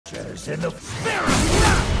lives in the spirit.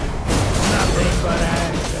 Nothing but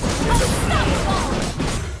ash in the flame.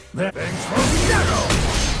 The things from shadow.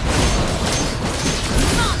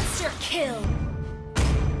 Monster kill.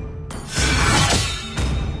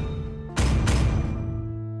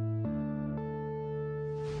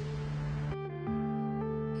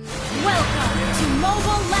 Welcome to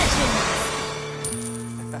Mobile Legends.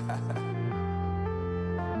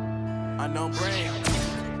 Unknown brain.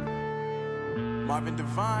 Marvin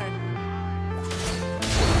Divine.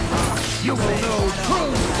 You will know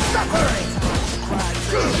true suffering.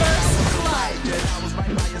 First blood. I was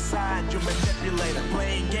right by your side. You manipulator,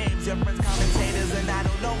 playing games. Your friends commentators, and I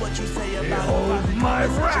don't know what you say about Behold my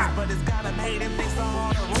wrath. but it's got them hating. Thanks to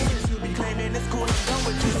all the rumors you be claiming it's cool to come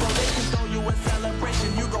with you, so they can throw you a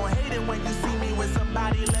celebration. You gon' hate it when you see me with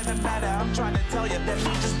somebody living better. I'm trying to tell you that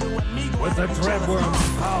me just doing me. With the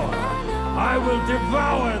Dreadworm's power, I will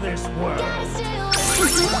devour this world.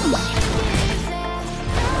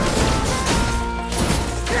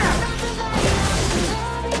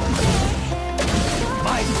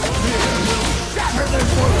 My spear will shatter this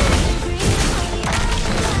world.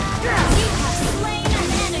 You have slain an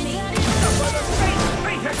enemy. For the fate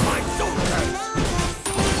fated my soldiers.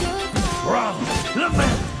 From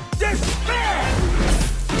lament, despair.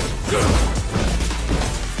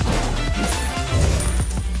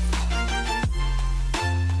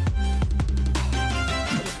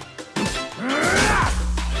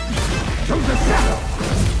 To the shadow!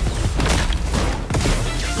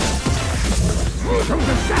 To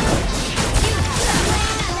the shadow!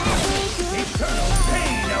 Eternal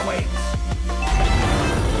pain awaits!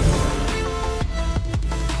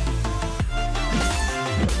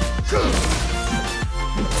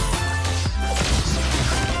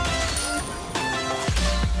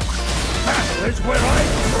 Battle is where I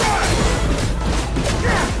thrive!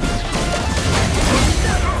 To the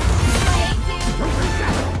shadow!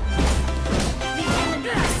 The enemy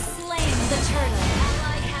has slain the turtle.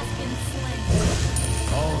 Ally has been slain.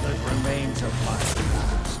 All that remains of my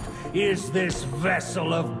past is this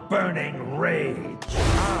vessel of burning rage.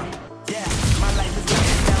 Yeah, my life is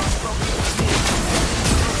laying down broken.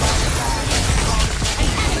 An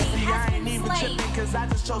enemy I has ain't been even slain. tripping, cause I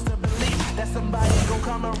just chose to believe that somebody gon'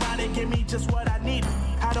 come around and give me just what I need.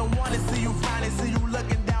 I don't wanna see you finally see you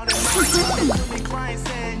looking down at my You me crying,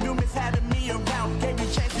 saying you miss having me around. Gave you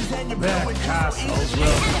chances and you blew Their it so castles easy.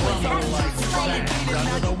 will crumble like sand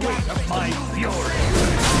under the weight of my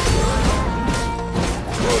fury.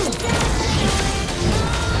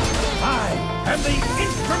 I am the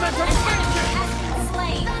instrument of An enemy vengeance! has been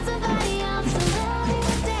slain.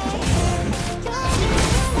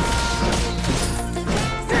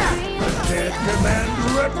 The dead demand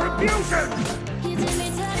retribution!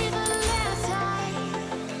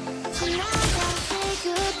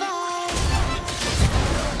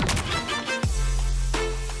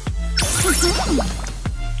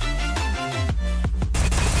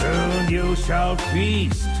 Soon you shall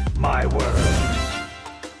feast, my words.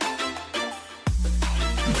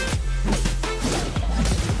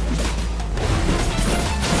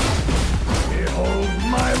 Behold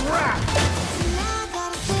my wrath!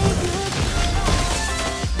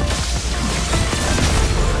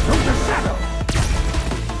 To the shadow!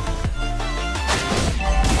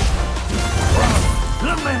 From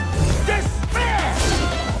lament, despair!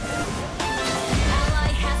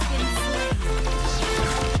 Ally has been slain.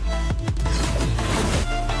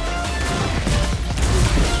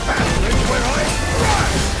 Battle is where I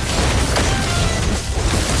thrive!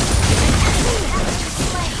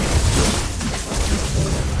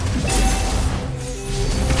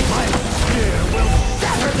 My spear will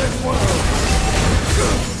shatter this world!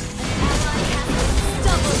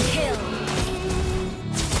 Double kill.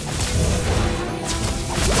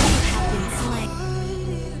 You have been slain.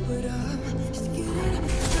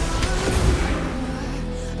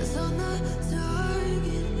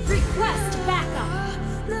 Request backup.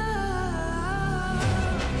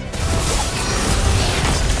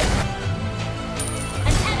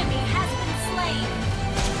 An enemy has been slain.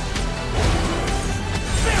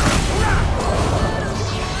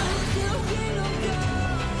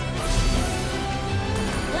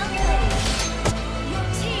 Well played. Your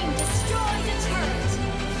team destroyed a turret.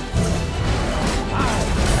 I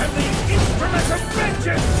am the instrument of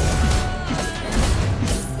vengeance!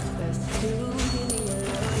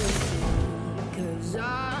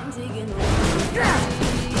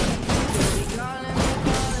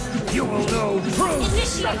 You will know true Initiate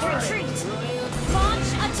suffering! retreat. Launch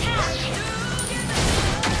attack.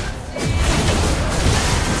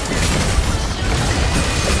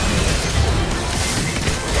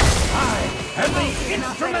 I and the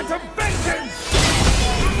instrument of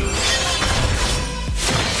vengeance!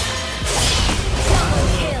 I'll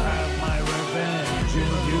have my revenge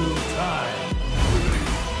in due time.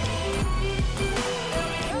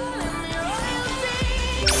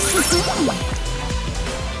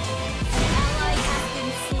 Ally has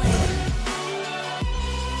been slain.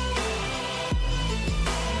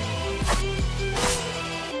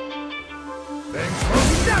 Thanks from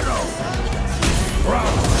Zero!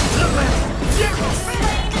 From the left, Zero!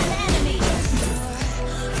 Slain an enemy.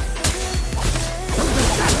 From the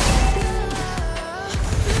shadow!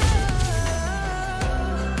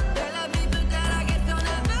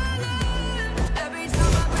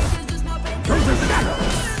 From the shadow!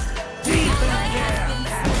 Deep in there!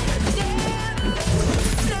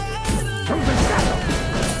 From the shadow!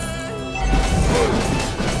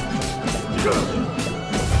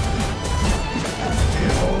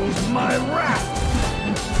 Behold my wrath!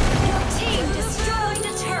 Your team destroyed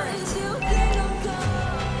a turret.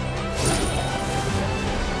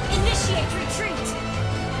 Initiate retreat.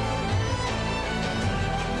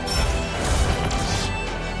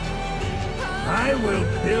 I will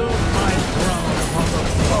build my throne upon the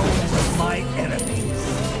bones of my enemies.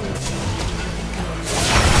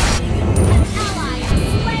 An ally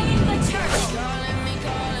has slain the turret.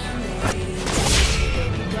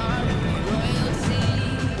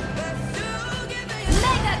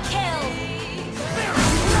 Mega kill.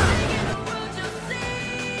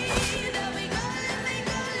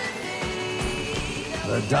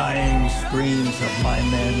 The dying screams of my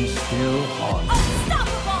men still haunt me.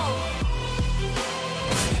 Unstoppable.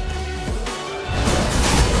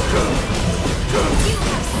 You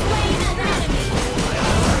have slain an enemy.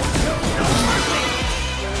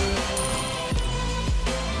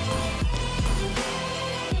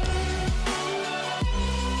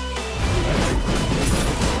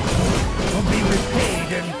 Will be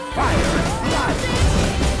repaid in fire and blood.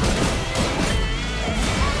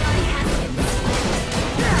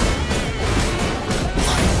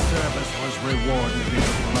 My service was rewarded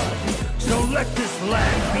in blood. So let this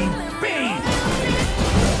land be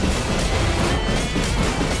bathed.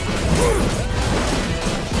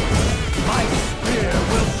 My spear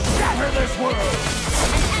will shatter this world.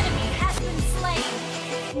 An enemy has been slain.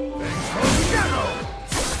 Thanks from shadow.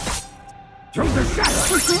 Through the shadow.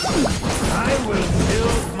 I will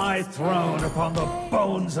build my throne upon the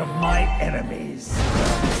bones of my enemies.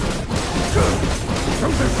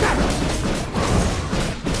 From the shadow.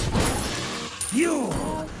 Fuel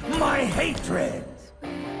my hatred.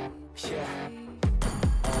 Yeah,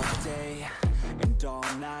 all day and all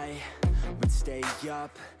night, we'd stay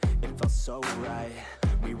up, it felt so right.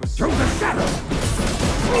 We were Through the shadow.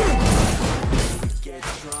 we'd get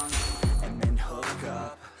drunk and then hook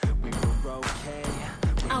up. We were okay.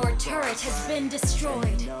 Our turret has been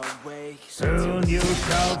destroyed. No way. Soon you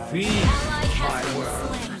shall feed Ally has my been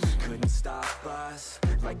world. slain. Couldn't stop us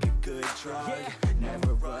like a good drug.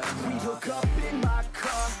 Never run. We hook up in my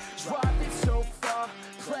car, drive it so far,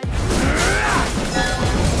 play. Ally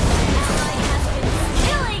has been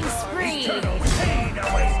killing spree. Eternal pain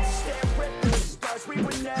awaits. Stare at the stars, we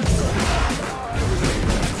were never apart.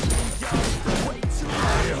 Young, way too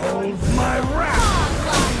high. Behold my wrath.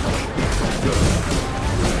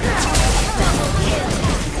 Double kill.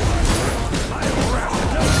 My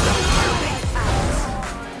wrath does not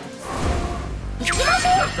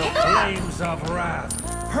the flames of wrath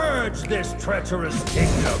purge this treacherous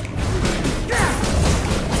kingdom.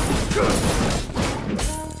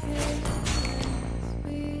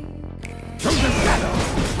 From the shadow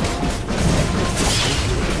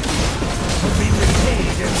will be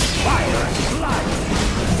repaid in fire and blood.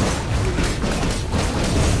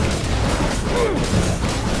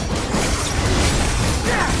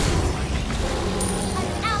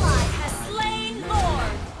 An ally has slain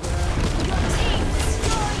Lord. Your team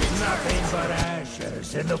destroyed a Nothing turret. but ashes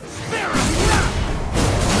in the spirit.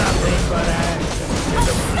 Nothing but ashes in the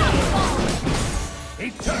Unstoppable.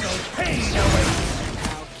 eternal pain awaits.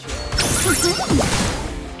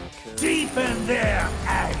 Deep in their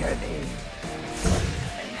agony.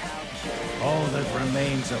 All that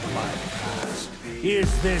remains of my past is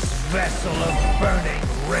this vessel of burning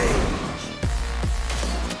rage.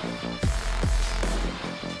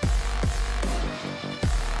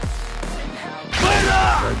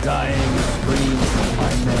 The dying screams of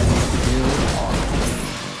my men still haunt me.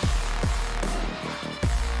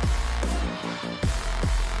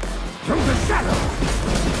 Through the shadow!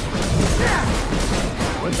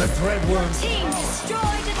 With the dreadworm's Team destroyed a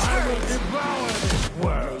I will turret. devour this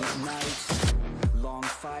world. Nights, long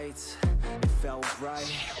fights, it felt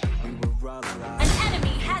right. We were alive. An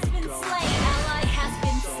enemy has been slain.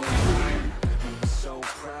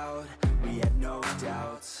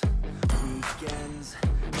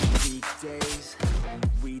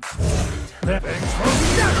 Shadow!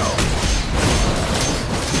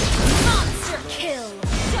 Monster kill!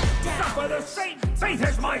 Shut down! Suffer the Satan! Fate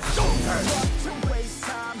is my soldier! To waste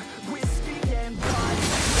time, whiskey and wine.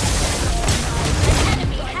 An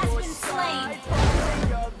enemy has been slain!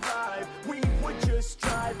 Stay alive, we would just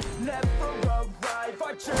strive, never arrive.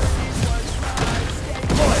 Our journey was right.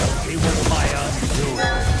 Loyalty was my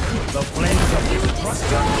undoing. The flames of You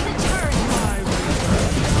destruction. destroy the turret! My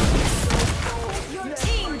return. Your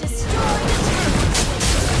team destroyed the turret!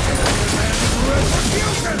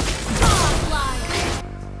 Retribution! Godlike!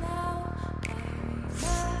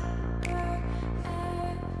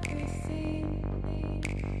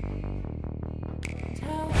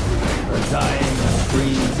 The dying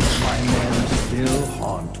screams of my men still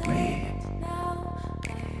haunt me.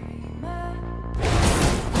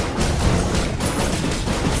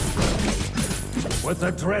 With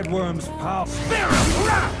the Dreadworm's power, Spirit of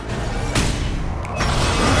Wrath!